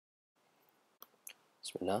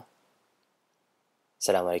بسم الله.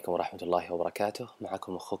 السلام عليكم ورحمة الله وبركاته.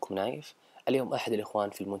 معكم أخوكم نايف. اليوم أحد الإخوان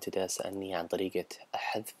في المنتدى سألني عن طريقة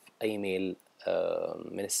حذف ايميل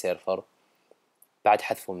من السيرفر بعد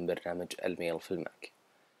حذفه من برنامج الميل في الماك.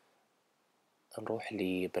 نروح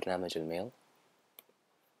لبرنامج الميل،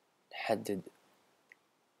 نحدد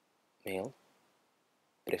ميل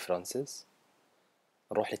preferences،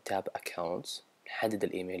 نروح للتاب accounts، نحدد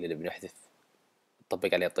الايميل اللي بنحذف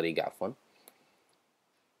نطبق عليه الطريقة عفوا،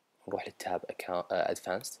 نروح للتاب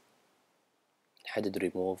advanced، نحدد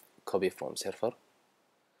remove copy from server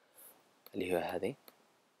اللي هي هذه،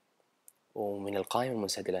 ومن القائمة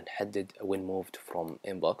المنسدلة نحدد when moved from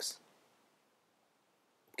inbox.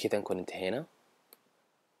 وبكذا نكون انتهينا.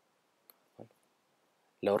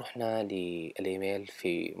 لو رحنا للإيميل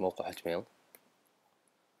في موقع هوتميل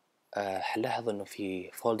حنلاحظ انه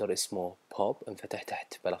في فولدر اسمه pop انفتح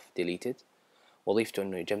تحت ملف deleted، وظيفته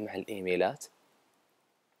انه يجمع الايميلات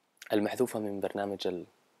المحذوفة من برنامج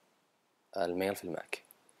الميل في الماك.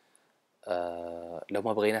 لو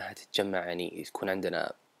ما بغيناها تتجمع، يعني تكون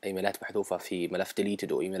عندنا ايميلات محذوفة في ملف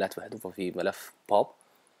deleted وايميلات محذوفة في ملف pop،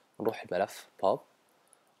 نروح الملف pop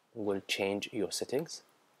we'll change your settings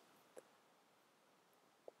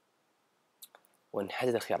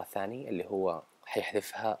ونحدد الخيار الثاني اللي هو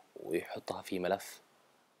حيحذفها ويحطها في ملف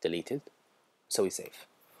deleted، نسوي سيف.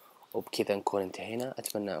 وبكذا نكون انتهينا.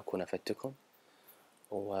 أتمنى أكون أفدتكم،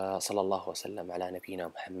 وصلى الله وسلم على نبينا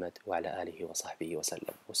محمد وعلى آله وصحبه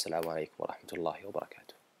وسلم، والسلام عليكم ورحمة الله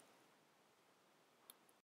وبركاته.